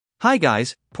Hi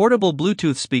guys, portable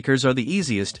Bluetooth speakers are the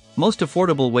easiest, most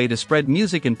affordable way to spread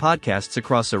music and podcasts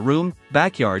across a room,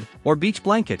 backyard, or beach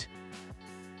blanket.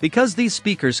 Because these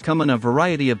speakers come in a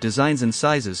variety of designs and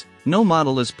sizes, no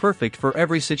model is perfect for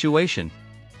every situation.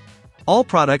 All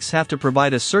products have to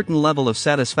provide a certain level of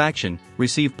satisfaction,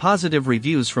 receive positive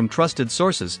reviews from trusted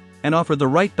sources, and offer the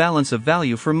right balance of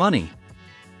value for money.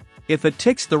 If it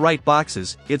ticks the right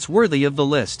boxes, it's worthy of the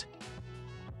list.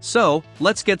 So,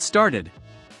 let's get started.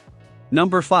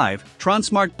 Number 5,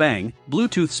 Tronsmart Bang,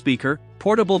 Bluetooth Speaker,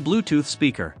 Portable Bluetooth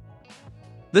Speaker.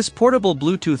 This portable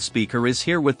Bluetooth speaker is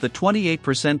here with the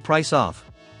 28% price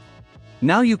off.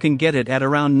 Now you can get it at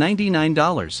around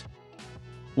 $99.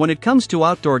 When it comes to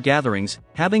outdoor gatherings,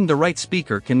 having the right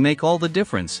speaker can make all the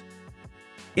difference.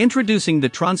 Introducing the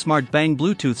Tronsmart Bang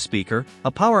Bluetooth speaker,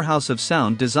 a powerhouse of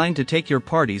sound designed to take your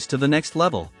parties to the next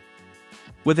level.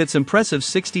 With its impressive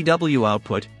 60W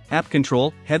output, app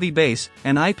control, heavy bass,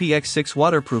 and IPX6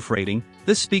 waterproof rating,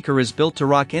 this speaker is built to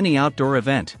rock any outdoor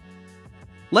event.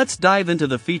 Let's dive into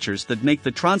the features that make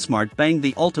the Tronsmart Bang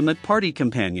the ultimate party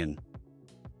companion.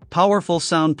 Powerful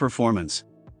sound performance.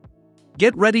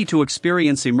 Get ready to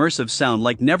experience immersive sound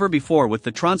like never before with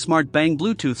the Tronsmart Bang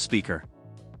Bluetooth speaker.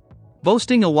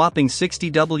 Boasting a whopping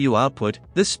 60W output,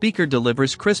 this speaker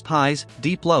delivers crisp highs,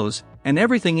 deep lows, and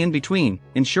everything in between,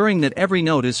 ensuring that every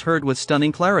note is heard with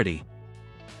stunning clarity.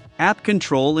 App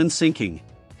control and syncing.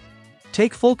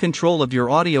 Take full control of your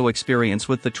audio experience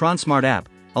with the Tronsmart app,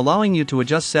 allowing you to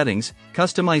adjust settings,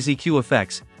 customize EQ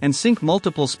effects, and sync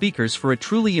multiple speakers for a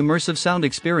truly immersive sound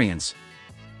experience.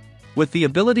 With the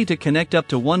ability to connect up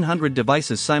to 100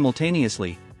 devices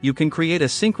simultaneously, you can create a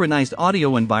synchronized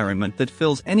audio environment that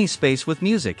fills any space with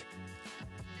music.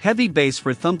 Heavy bass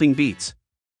for thumping beats.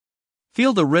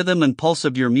 Feel the rhythm and pulse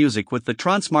of your music with the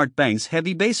Tronsmart Bang's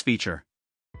heavy bass feature.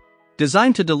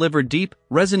 Designed to deliver deep,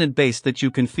 resonant bass that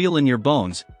you can feel in your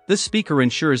bones, this speaker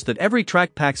ensures that every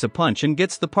track packs a punch and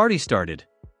gets the party started.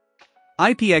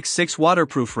 IPX6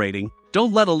 waterproof rating,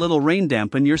 don't let a little rain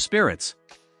dampen your spirits.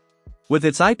 With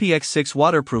its IPX6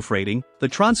 waterproof rating, the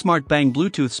Tronsmart Bang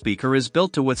Bluetooth speaker is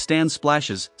built to withstand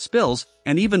splashes, spills,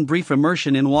 and even brief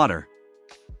immersion in water.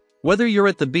 Whether you're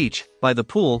at the beach, by the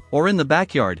pool, or in the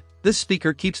backyard, this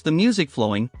speaker keeps the music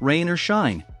flowing, rain or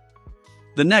shine.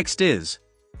 The next is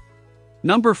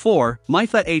Number 4,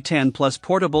 mifa A10 Plus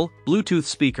Portable, Bluetooth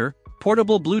Speaker,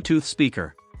 Portable Bluetooth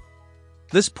Speaker.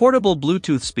 This portable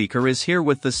Bluetooth speaker is here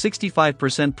with the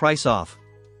 65% price off.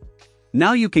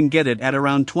 Now you can get it at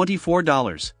around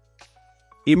 $24.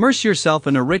 Immerse yourself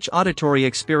in a rich auditory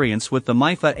experience with the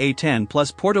mifa A10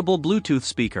 Plus Portable Bluetooth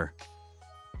Speaker.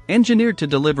 Engineered to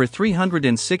deliver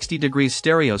 360 degrees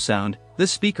stereo sound,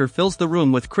 this speaker fills the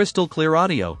room with crystal clear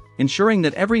audio, ensuring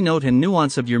that every note and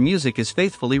nuance of your music is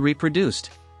faithfully reproduced.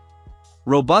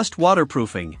 Robust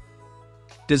waterproofing.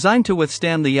 Designed to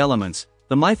withstand the elements,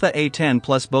 the mifa A10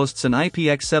 Plus boasts an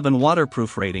IPX7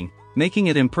 waterproof rating, making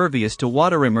it impervious to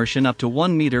water immersion up to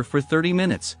 1 meter for 30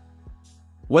 minutes.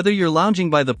 Whether you're lounging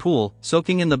by the pool,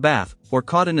 soaking in the bath, or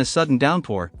caught in a sudden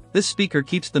downpour, this speaker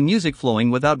keeps the music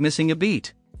flowing without missing a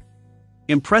beat.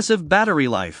 Impressive battery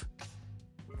life.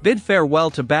 Bid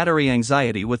farewell to battery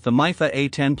anxiety with the mifa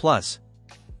A10 Plus.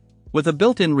 With a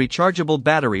built-in rechargeable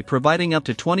battery providing up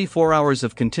to 24 hours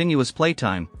of continuous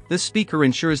playtime, this speaker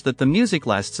ensures that the music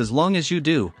lasts as long as you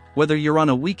do, whether you're on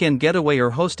a weekend getaway or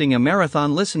hosting a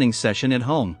marathon listening session at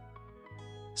home.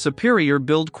 Superior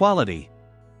build quality.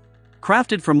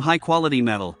 Crafted from high-quality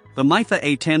metal, the mifa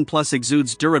A10 Plus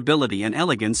exudes durability and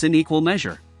elegance in equal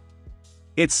measure.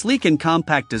 Its sleek and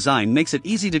compact design makes it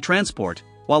easy to transport,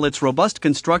 while its robust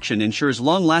construction ensures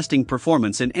long-lasting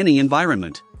performance in any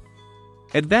environment.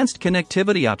 Advanced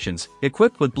connectivity options.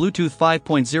 Equipped with Bluetooth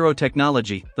 5.0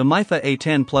 technology, the mifa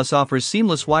A10 Plus offers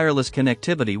seamless wireless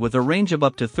connectivity with a range of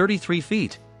up to 33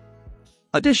 feet.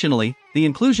 Additionally, the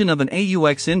inclusion of an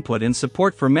AUX input and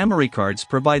support for memory cards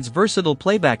provides versatile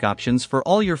playback options for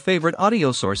all your favorite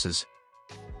audio sources.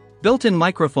 Built-in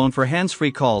microphone for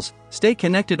hands-free calls. Stay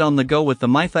connected on the go with the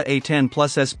mifa A10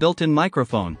 Plus's built-in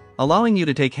microphone, allowing you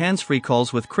to take hands-free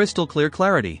calls with crystal clear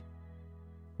clarity.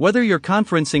 Whether you're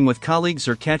conferencing with colleagues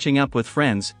or catching up with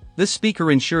friends, this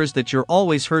speaker ensures that you're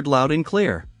always heard loud and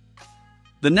clear.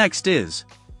 The next is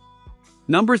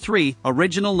Number 3,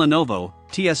 Original Lenovo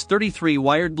TS33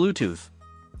 Wired Bluetooth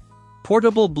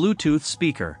Portable Bluetooth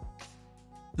Speaker.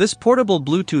 This portable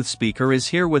Bluetooth speaker is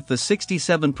here with the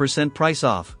 67% price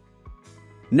off.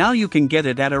 Now you can get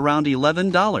it at around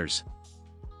 $11.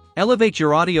 Elevate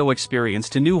your audio experience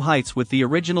to new heights with the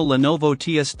original Lenovo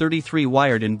TS33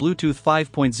 wired and Bluetooth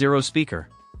 5.0 speaker.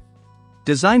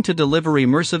 Designed to deliver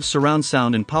immersive surround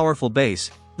sound and powerful bass,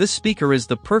 this speaker is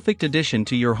the perfect addition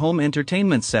to your home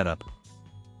entertainment setup.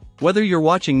 Whether you're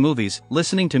watching movies,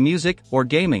 listening to music, or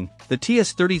gaming, the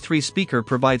TS33 speaker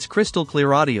provides crystal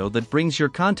clear audio that brings your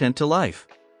content to life.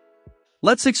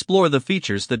 Let's explore the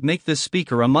features that make this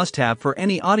speaker a must-have for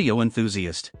any audio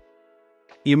enthusiast.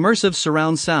 Immersive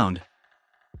surround sound.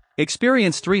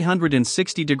 Experience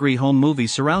 360-degree home movie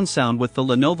surround sound with the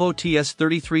Lenovo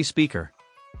TS33 speaker.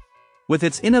 With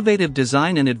its innovative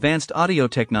design and advanced audio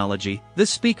technology, this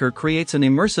speaker creates an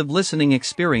immersive listening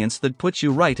experience that puts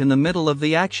you right in the middle of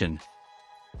the action.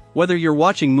 Whether you're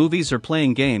watching movies or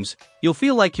playing games, you'll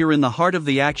feel like you're in the heart of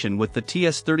the action with the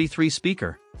TS33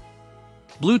 speaker.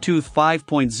 Bluetooth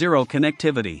 5.0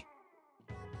 connectivity.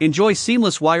 Enjoy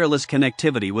seamless wireless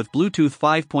connectivity with Bluetooth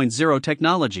 5.0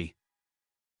 technology.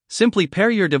 Simply pair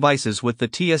your devices with the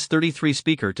TS33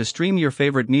 speaker to stream your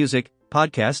favorite music,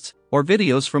 podcasts, or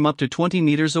videos from up to 20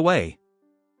 meters away.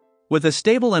 With a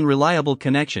stable and reliable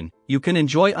connection, you can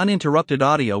enjoy uninterrupted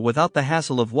audio without the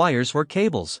hassle of wires or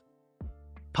cables.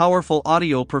 Powerful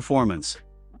audio performance.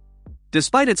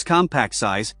 Despite its compact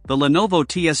size, the Lenovo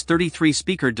TS33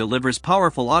 speaker delivers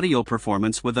powerful audio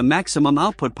performance with a maximum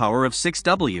output power of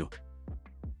 6W.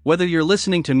 Whether you're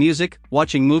listening to music,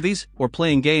 watching movies, or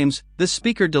playing games, this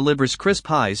speaker delivers crisp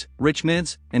highs, rich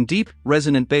mids, and deep,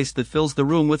 resonant bass that fills the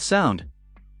room with sound.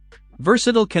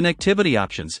 Versatile connectivity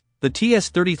options. The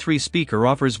TS33 speaker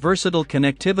offers versatile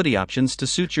connectivity options to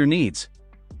suit your needs.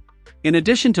 In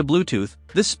addition to Bluetooth,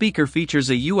 this speaker features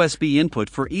a USB input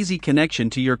for easy connection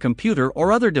to your computer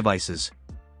or other devices.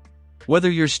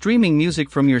 Whether you're streaming music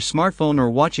from your smartphone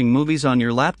or watching movies on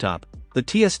your laptop, the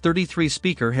TS33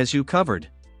 speaker has you covered.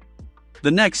 The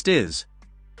next is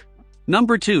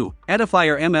Number 2,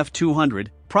 Edifier MF200,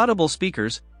 Protable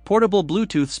Speakers, Portable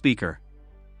Bluetooth Speaker.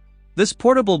 This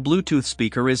portable Bluetooth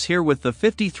speaker is here with the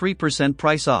 53%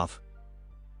 price off.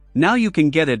 Now you can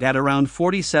get it at around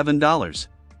 $47.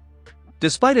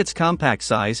 Despite its compact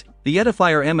size, the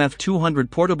Edifier MF200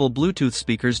 portable Bluetooth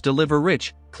speakers deliver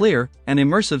rich, clear, and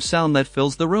immersive sound that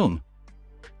fills the room.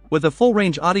 With a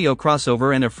full-range audio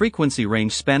crossover and a frequency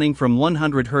range spanning from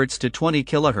 100 Hz to 20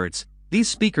 kHz, these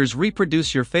speakers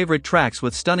reproduce your favorite tracks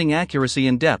with stunning accuracy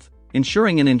and depth,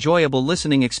 ensuring an enjoyable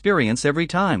listening experience every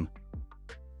time.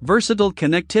 Versatile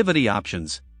connectivity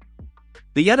options.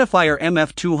 The Edifier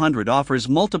MF200 offers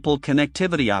multiple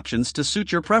connectivity options to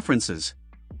suit your preferences.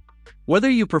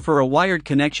 Whether you prefer a wired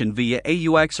connection via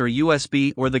AUX or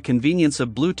USB or the convenience of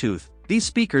Bluetooth, these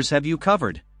speakers have you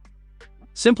covered.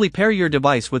 Simply pair your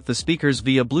device with the speakers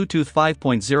via Bluetooth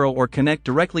 5.0 or connect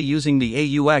directly using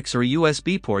the AUX or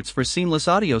USB ports for seamless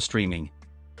audio streaming.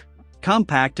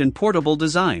 Compact and portable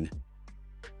design.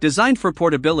 Designed for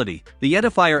portability, the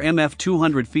Edifier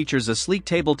MF200 features a sleek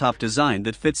tabletop design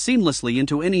that fits seamlessly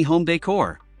into any home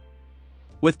decor.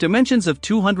 With dimensions of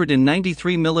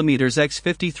 293mm x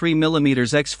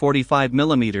 53mm x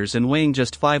 45mm and weighing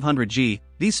just 500 g,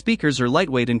 these speakers are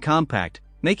lightweight and compact,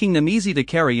 making them easy to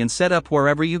carry and set up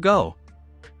wherever you go.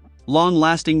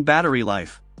 Long-lasting battery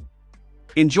life.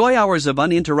 Enjoy hours of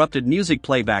uninterrupted music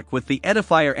playback with the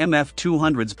Edifier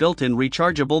MF200's built-in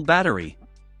rechargeable battery.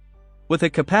 With a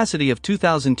capacity of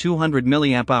 2,200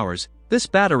 mAh, this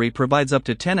battery provides up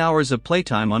to 10 hours of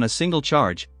playtime on a single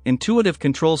charge. Intuitive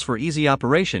controls for easy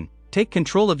operation. Take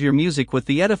control of your music with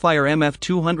the Edifier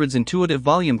MF200's intuitive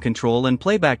volume control and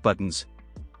playback buttons.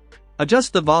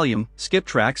 Adjust the volume, skip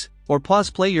tracks, or pause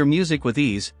play your music with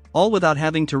ease, all without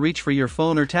having to reach for your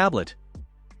phone or tablet.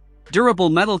 Durable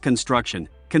metal construction.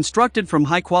 Constructed from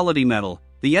high-quality metal,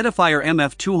 the Edifier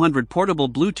MF200 portable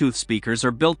Bluetooth speakers are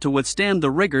built to withstand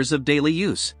the rigors of daily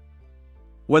use.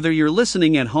 Whether you're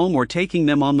listening at home or taking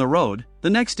them on the road, the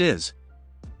next is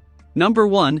Number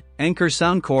 1, Anker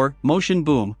Soundcore Motion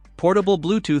Boom Portable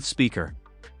Bluetooth Speaker.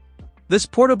 This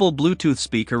portable Bluetooth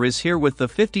speaker is here with the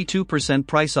 52%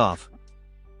 price off.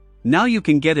 Now you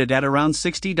can get it at around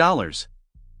 $60.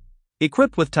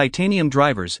 Equipped with titanium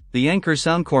drivers, the Anker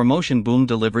Soundcore Motion Boom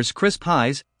delivers crisp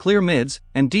highs, clear mids,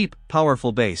 and deep,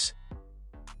 powerful bass.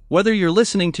 Whether you're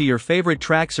listening to your favorite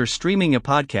tracks or streaming a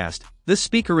podcast, this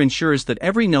speaker ensures that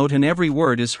every note and every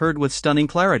word is heard with stunning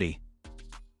clarity.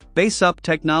 Bass Up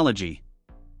Technology.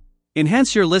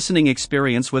 Enhance your listening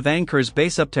experience with Anker's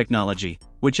Bass Up technology,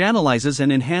 which analyzes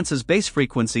and enhances bass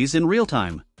frequencies in real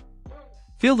time.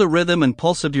 Feel the rhythm and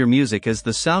pulse of your music as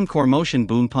the Soundcore Motion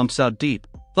Boom pumps out deep,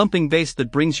 thumping bass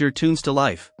that brings your tunes to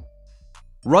life.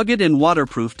 Rugged and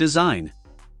waterproof design.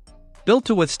 Built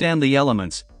to withstand the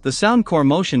elements, the Soundcore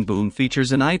Motion Boom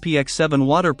features an IPX7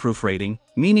 waterproof rating,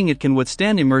 meaning it can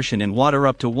withstand immersion in water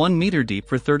up to 1 meter deep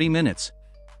for 30 minutes.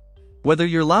 Whether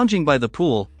you're lounging by the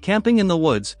pool, camping in the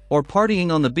woods, or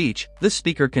partying on the beach, this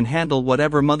speaker can handle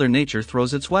whatever Mother Nature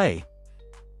throws its way.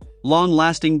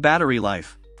 Long-lasting battery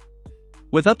life.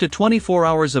 With up to 24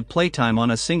 hours of playtime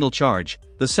on a single charge,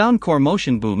 the Soundcore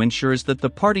Motion Boom ensures that the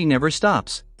party never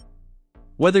stops.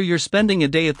 Whether you're spending a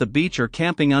day at the beach or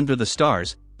camping under the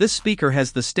stars, this speaker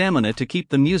has the stamina to keep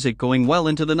the music going well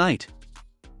into the night.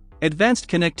 Advanced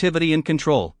connectivity and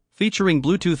control. Featuring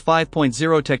Bluetooth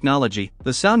 5.0 technology,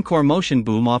 the Soundcore Motion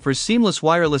Boom offers seamless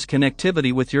wireless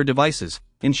connectivity with your devices,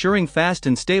 ensuring fast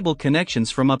and stable connections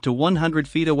from up to 100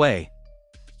 feet away.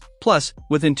 Plus,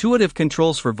 with intuitive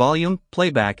controls for volume,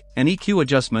 playback, and EQ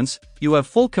adjustments, you have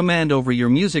full command over your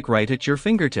music right at your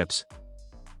fingertips.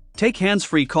 Take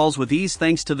hands-free calls with ease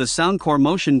thanks to the Soundcore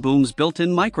Motion Boom's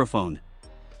built-in microphone.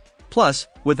 Plus,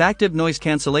 with active noise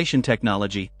cancellation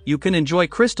technology, you can enjoy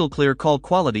crystal-clear call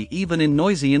quality even in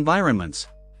noisy environments.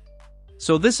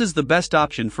 So this is the best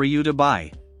option for you to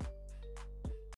buy.